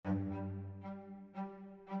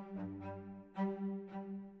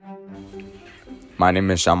My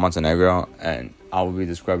name is Sean Montenegro, and I will be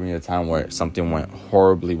describing a time where something went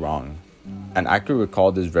horribly wrong. And I could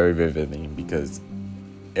recall this very vividly because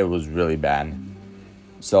it was really bad.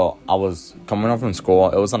 So I was coming home from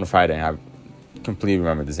school. It was on a Friday. I completely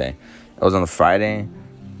remember this day. It was on a Friday,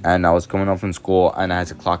 and I was coming home from school, and I had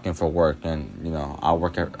to clock in for work. And I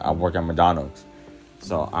work at McDonald's,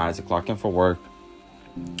 so I had to clock in for work.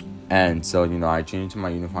 And so I change into my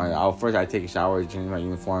uniform. First I take a shower, change my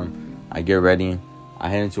uniform. I get ready. I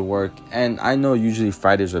head into work, and I know usually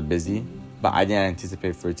Fridays are busy, but I didn't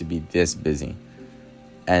anticipate for it to be this busy.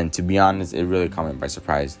 And to be honest, it really caught me by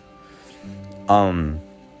surprise. So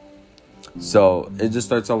it just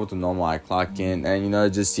starts out with the normal. I clock in, and I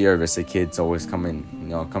just see Arista kids always coming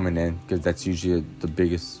in, because that's usually the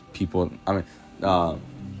biggest people. The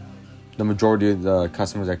majority of the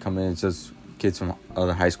customers that come in, it's just kids from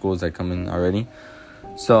other high schools that come in already.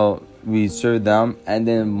 So we served them, and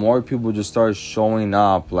then more people just started showing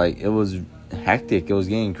up. Like, it was hectic. It was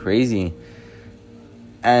getting crazy.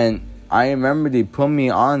 And I remember they put me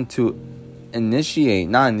on to on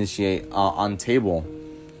table.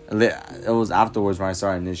 It was afterwards when I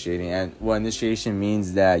started initiating. And what initiation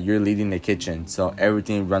means that you're leading the kitchen, so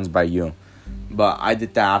everything runs by you. But I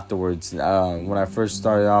did that afterwards. When I first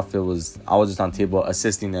started off, I was just on table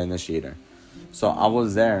assisting the initiator. So I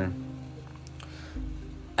was there,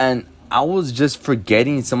 and I was just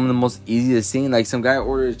forgetting some of the most easiest things. Like, some guy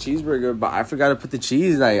ordered a cheeseburger, but I forgot to put the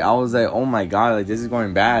cheese. Like, I was like, oh my God, like, this is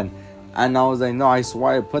going bad. And I was like, no, I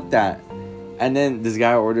swear I put that. And then this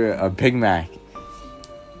guy ordered a Big Mac.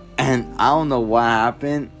 And I don't know what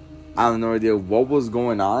happened. I have no idea what was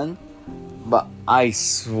going on. But I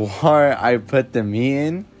swore I put the meat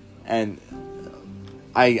in. And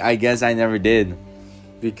I guess I never did.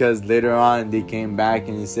 Because later on, they came back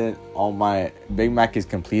and he said, oh, my Big Mac is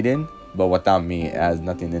completed, but without me. It has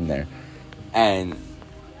nothing in there. And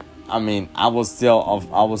I was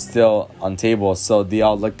still on table. So they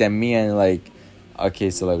all looked at me and like,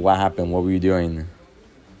 okay, so like, what happened? What were you doing?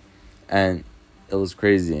 And it was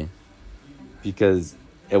crazy because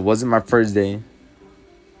it wasn't my first day.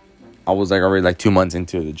 I was like already like 2 months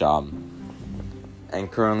into the job,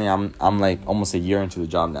 and currently I'm like almost a year into the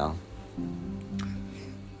job now.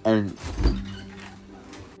 And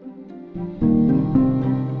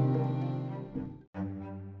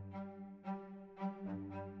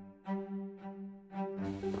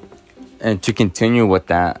to continue with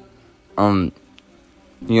that, people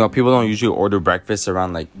don't usually order breakfast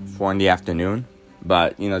around like 4 in the afternoon.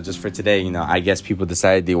 But, just for today, I guess people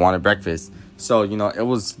decided they wanted breakfast. So, it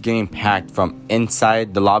was getting packed from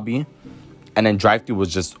inside the lobby. And then drive-thru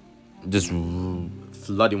was just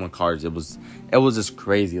flooding with cars. It was just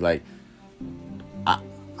crazy. Like, I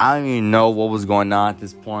don't even know what was going on at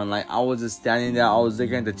this point. Like, I was just standing there. I was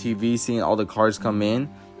looking at the TV, seeing all the cars come in.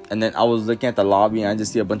 And then I was looking at the lobby, and I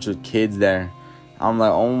just see a bunch of kids there. I'm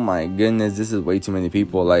like, oh my goodness, this is way too many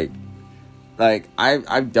people. Like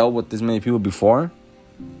I've dealt with this many people before,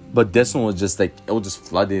 but this one was just like, it was just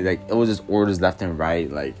flooded. Like, it was just orders left and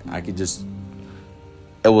right. Like, it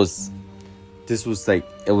was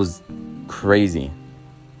crazy.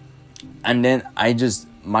 And then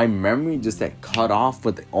my memory just like cut off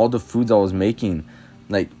with all the foods I was making.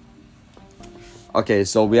 Like, okay,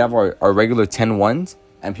 so we have our regular 10 ones,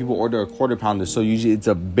 and people order a quarter pounder. So usually it's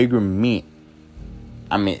a bigger meat.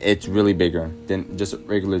 It's really bigger than just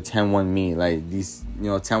regular 10-1 meat. Like, these,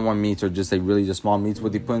 10-1 meats are just like really just small meats.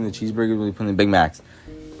 What they put in the cheeseburgers, what they put in the Big Macs.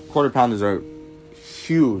 Quarter pounders are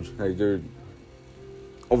huge. Like, they're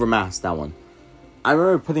overmassed, that one. I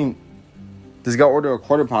remember this guy ordered a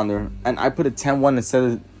quarter pounder, and I put a 10-1 instead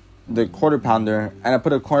of the quarter pounder, and I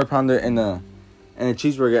put a quarter pounder in a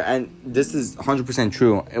cheeseburger. And this is 100%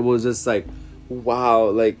 true. It was just like, wow,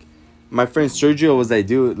 like, my friend Sergio was like,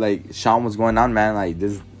 dude, like, Sean, what's going on, man? Like,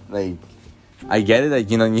 this, like, I get it,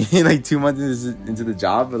 like, you're like 2 months into the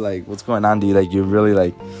job, but like, what's going on, dude? Like, you're really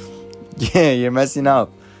like, yeah, you're messing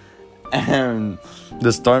up. And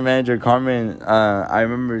the store manager, Carmen, I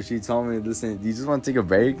remember she told me, listen, do you just want to take a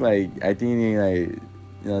break? Like, I think you need,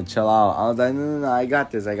 like, chill out. I was like, no, I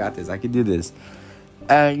got this, I can do this.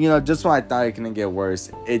 And, just when I thought it couldn't get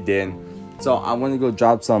worse, it did. So I went to go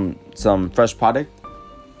drop some fresh product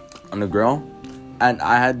on the grill, and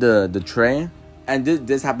I had the tray, and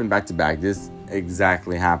this happened back to back. This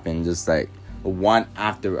exactly happened, just like one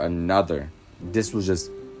after another. This was just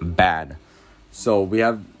bad. So we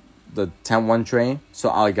have the 10-1 tray.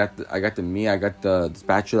 So I got the meat, I got the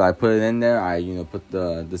spatula, I put it in there, I put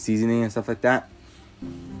the seasoning and stuff like that.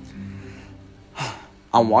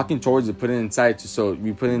 I'm walking towards it, put it inside. So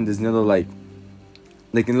we put in this little like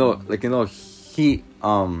a little heat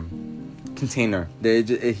container.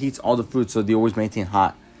 It heats all the food, so they always maintain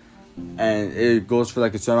hot. And it goes for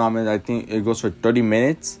like a certain amount of minutes. I think it goes for 30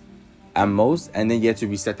 minutes at most, and then you have to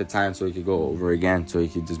reset the time so it could go over again, so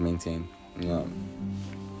it could just maintain,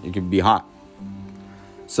 it could be hot.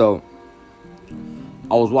 So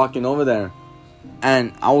I was walking over there,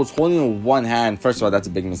 and I was holding it with one hand. First of all, that's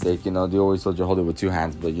a big mistake. They always told you to hold it with two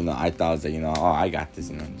hands, but I thought I was like, oh, I got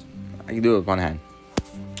this. I can do it with one hand.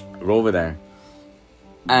 We're over there,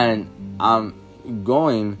 and I'm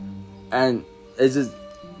going, and it's just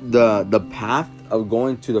the path of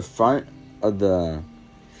going to the front of the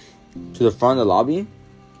lobby,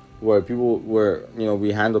 where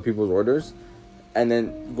we handle people's orders, and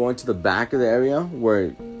then going to the back of the area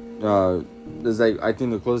where there's like, I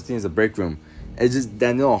think the closest thing is the break room. It's just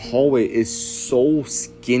that little hallway is so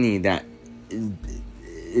skinny that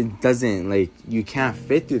it doesn't, like, you can't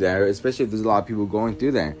fit through there, especially if there's a lot of people going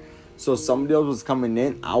through there. So somebody else was coming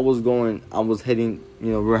in. I was heading,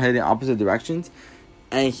 we were heading opposite directions,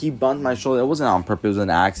 and he bumped my shoulder. It wasn't on purpose, it was an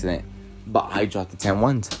accident. But I dropped the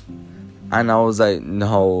 10-1s. And I was like,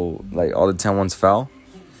 no, like, all the 10-1s fell.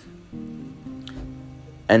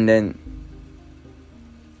 And then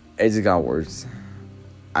it just got worse.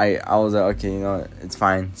 I was like, okay, it's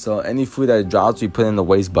fine. So any food that drops, we put in the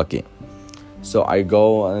waste bucket. So I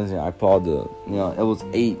go, and I put all the, it was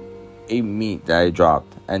eight meat that I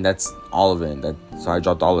dropped. And that's all of it. So I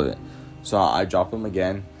dropped all of it. So I drop them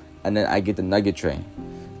again. And then I get the nugget tray.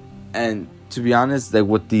 And to be honest, like,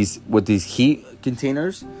 with these heat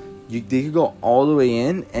containers, they could go all the way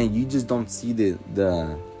in, and you just don't see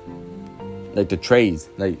the trays.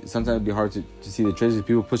 Like, sometimes it'd be hard to see the trays if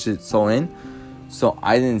people push it so in. So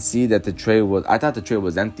I didn't see that the tray was, I thought the tray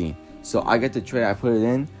was empty. So I get the tray, I put it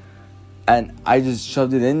in, and I just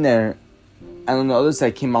shoved it in there. And on the other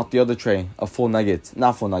side came out the other tray of full nuggets.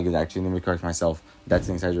 Not full nuggets, actually. Let me correct myself. That's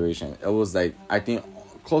an exaggeration. It was like, I think,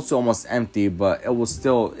 close to almost empty, but it's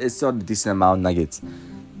still a decent amount of nuggets.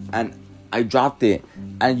 And I dropped it,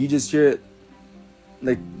 and you just hear it,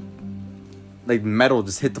 like metal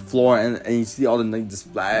just hit the floor, and you see all the nuggets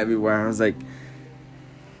just fly everywhere. And I was like,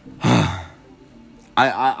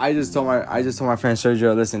 I just told my friend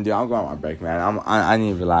Sergio, listen, dude, I'm going on my break, man. I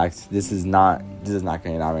need to relax. This is not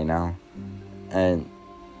going on right now. And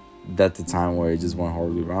that's the time where it just went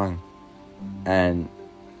horribly wrong. And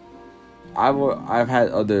I've had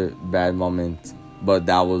other bad moments, but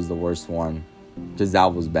that was the worst one, because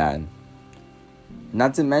that was bad.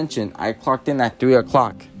 Not to mention, I clocked in at 3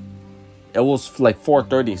 o'clock. It was like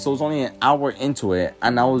 4:30, so it was only an hour into it,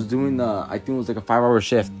 and I was doing I think it was like a 5-hour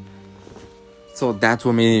shift. So that's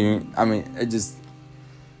what made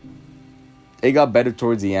it got better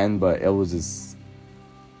towards the end, but it was just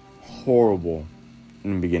horrible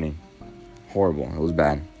in the beginning. Horrible. It was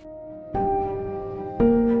bad.